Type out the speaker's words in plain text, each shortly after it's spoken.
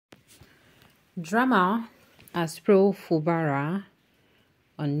Drama as pro Fubara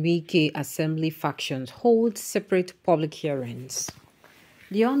on Wike Assembly factions hold separate public hearings.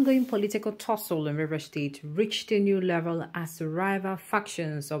 The ongoing political tussle in River State reached a new level as the rival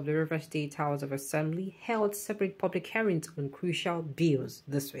factions of the River State House of Assembly held separate public hearings on crucial bills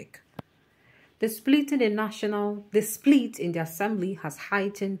this week. The split in the assembly has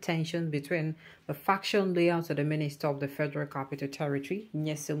heightened tension between the faction layouts of the Minister of the Federal Capital Territory,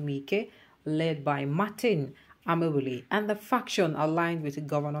 Nyesom Wike, led by Martin Amewule, and the faction aligned with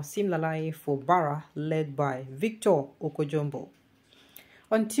Governor Siminalayi Fubara'S, led by Victor Okojombo.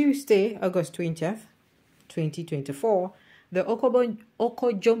 On Tuesday, August 20th, 2024, the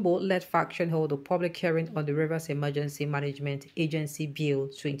Okojombo-led faction held a public hearing on the Rivers Emergency Management Agency Bill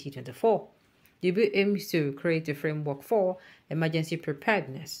 2024. The bill aims to create a framework for emergency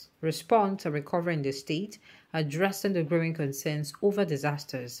preparedness, response and recovery in the state, addressing the growing concerns over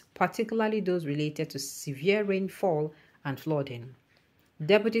disasters, particularly those related to severe rainfall and flooding.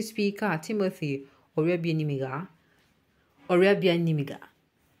 Deputy Speaker Timothy Orebianimiga,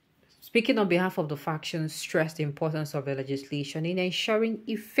 speaking on behalf of the faction, stressed the importance of the legislation in ensuring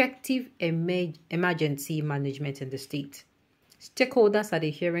effective emergency management in the state. Stakeholders at the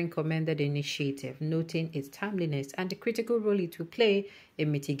hearing commended the initiative, noting its timeliness and the critical role it will play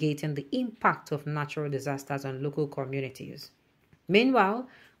in mitigating the impact of natural disasters on local communities. Meanwhile,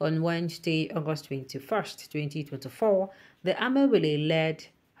 on Wednesday, August 21st, 2024, the Amewule-led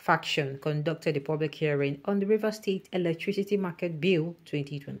faction conducted a public hearing on the River State Electricity Market Bill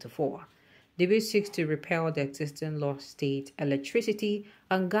 2024. The bill seeks to repeal the existing State Electricity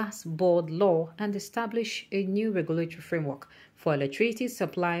and Gas Board law and establish a new regulatory framework for electricity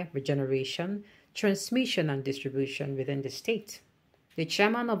supply, regeneration, transmission, and distribution within the state. The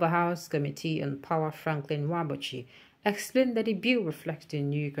chairman of the House Committee on Power, Franklin Wabochi, explained that the bill reflects the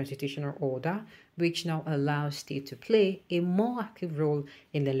new constitutional order, which now allows state to play a more active role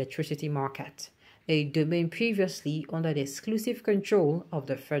in the electricity market, a domain previously under the exclusive control of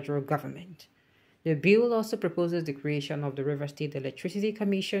the federal government. The bill also proposes the creation of the River State Electricity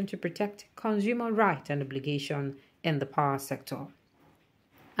Commission to protect consumer rights and obligations in the power sector.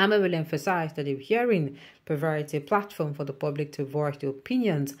 Amewule emphasized that the hearing provides a platform for the public to voice their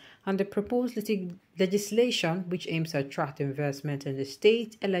opinions on the proposed legislation, which aims to attract investment in the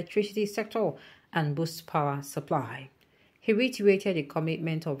state electricity sector and boost power supply. He reiterated the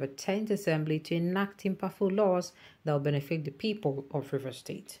commitment of the 10th Assembly to enact impactful laws that will benefit the people of River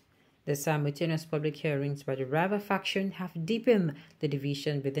State. The simultaneous public hearings by the rival faction have deepened the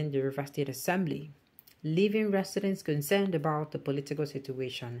division within the River State Assembly, leaving residents concerned about the political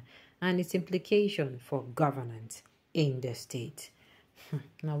situation and its implication for governance in the state.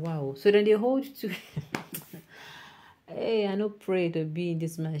 Now, wow. So then they hold to... Hey, I no pray to be in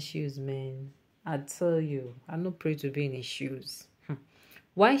this man's shoes, man. I tell you, I no pray to be in his shoes.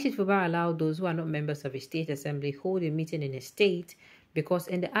 Why should Fubara'S allow those who are not members of a state assembly hold a meeting in a state? Because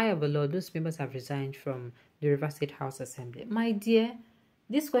in the eye of the law, those members have resigned from the River State House Assembly. My dear,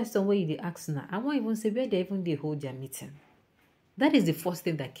 this question where you ask now, I won't even say where they hold their meeting. That is the first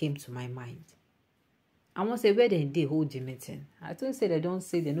thing that came to my mind. I won't say where they hold the meeting. I don't say they don't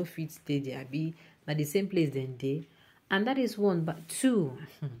say they no fit stay there, be at the same place then they. And that is one, but two.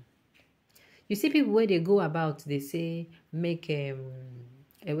 You see people where they go about, they say make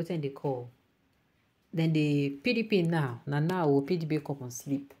what they call. Then the PDP now PDP come on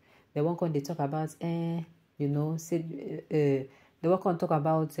sleep. They won't come they talk about say they won't come talk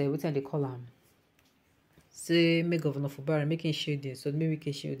about what they call them. Say make Governor Fubara'S making shielding, so maybe we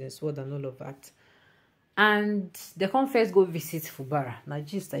can shielding sword and all of that. And they come first go visit Fubara'S. Now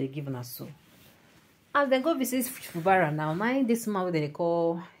just that they giving us so. As they go visit Fubara'S now, mind this man they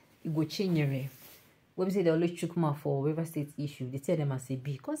call Igochinyere. When we say they always chook mouth for River State issue, they tell them as a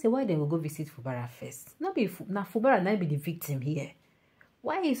B. Because why they will go visit Fubara'S first? Not be now Fubara'S not be the victim here.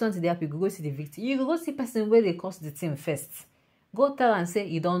 Why is something they happy go see the victim? You go see person where they cause the thing first. Go tell and say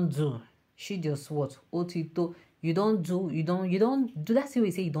you don't do. She just what? Otito, you don't do that's the way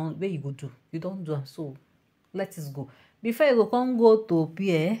you say you don't where you go do. You don't do, so let us go. Before you go to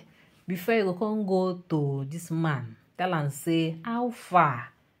Pierre, before you go to this man, tell and say how far.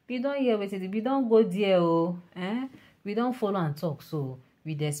 We don't hear what it is. We don't go there, we don't follow and talk. So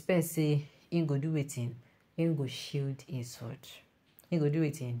we expect say he go do it in, he go shield his sword. He go do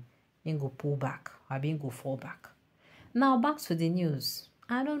it in, he go pull back, or he go fall back. Now back to the news.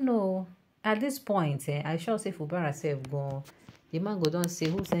 I don't know. At this point, I shall say Fubara'S self go. The man go don't say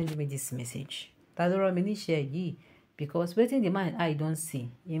who sent me this message. That's all I share ye. Because waiting the man I don't see.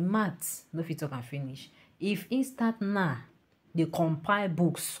 In maths, no fit talk and finish. If he start now, They compile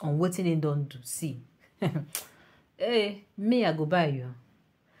books on wetin they don't do. See. Hey, me, I go buy you.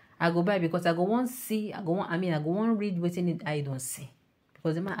 I go buy because I go want see, I go want read wetin I don't see.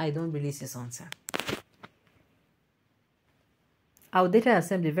 Because the man I don't really see something. Our data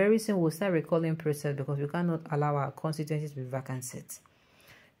assembly very soon will start recalling process because we cannot allow our constituencies to be vacant seats.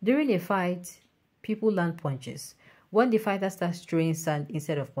 During a fight, people land punches. When the fighter starts throwing sand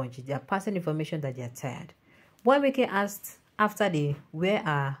instead of punches, they are passing information that they are tired. When Wike asked after the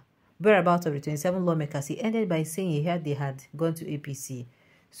whereabouts of the 27 lawmakers, he ended by saying he heard they had gone to APC.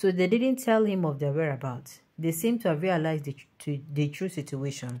 So they didn't tell him of their whereabouts. They seem to have realized the true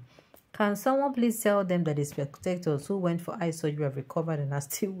situation. Can someone please tell them that the spectators who went for eye surgery have recovered and are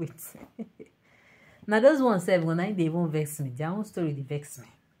still waiting? Now those ones say when they even vex me, their own story they vex me.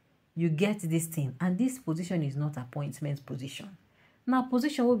 You get this thing, and this position is not appointment position. Now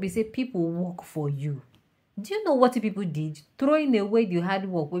position will be say people work for you. Do you know what people did? Throwing away the hard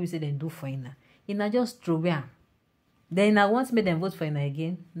work where we say they do for Ina. Ina just throw away. Then I want me them vote for Ina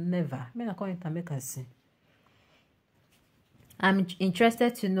again. Never. Me na come and make us see. I'm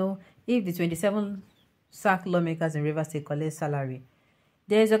interested to know if the 27 sack lawmakers in Rivers State collect salary.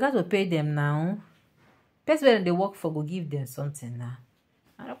 There is a guy to pay them now. Person when they work for go give them something now.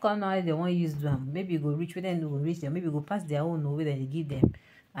 I don't know how they want to use them. Maybe you go reach where they go reach them. Maybe you go pass their own way that they give them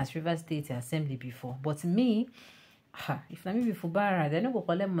as Rivers State Assembly before. But me, if I be Fubara'S, they no go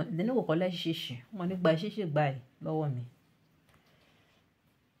collect. They no go collect shishi. Money buy shishi buy. Lower me.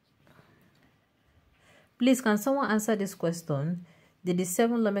 Please, can someone answer this question? Did the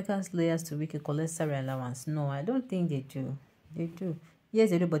 7 lawmakers layers to Wike collect salary allowance? No, I don't think they do. They do. Yes,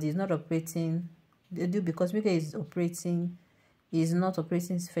 they do, but it's not operating. They do because Wike is operating. He's not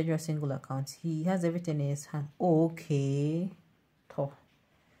operating federal single account. He has everything in his hand. Oh, okay. Tough.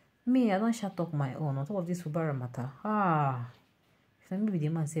 Me, I don't shut up my own on top of this Fubara'S matter. If I maybe the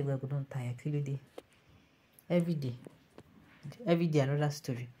man say we don't tire, kill you day. Every day. Every day another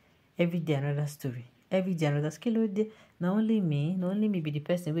story. Every day another story. Every day another skill day. Not only me be the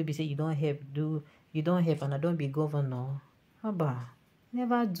person will be say you don't help, and I don't be governor. Haba.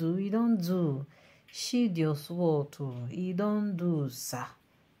 Never do, you don't do. Shield your sword too. You don't do, sir.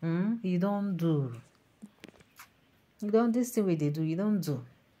 You don't do. You don't this thing what they do, you don't do.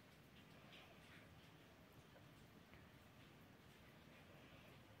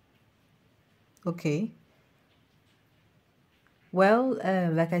 Okay. Well,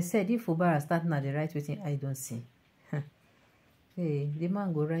 like I said, if Fubara'S starting at the right way, I don't see. Hey, the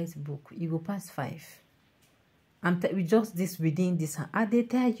man go write book. You go pass 5. We just this within this. I they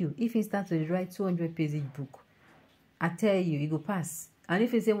tell you if he starts to write 200-page book, I tell you, he go pass. And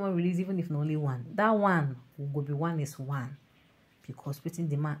if he say one release, even if only one, that one will go be 1 is 1. Because within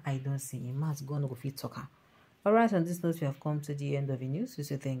the man, I don't see him. Man's gonna go fit talker. Alright, on this note, we have come to the end of the news. We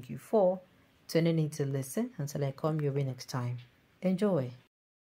say thank you for tuning in to listen until I come your way next time. Enjoy.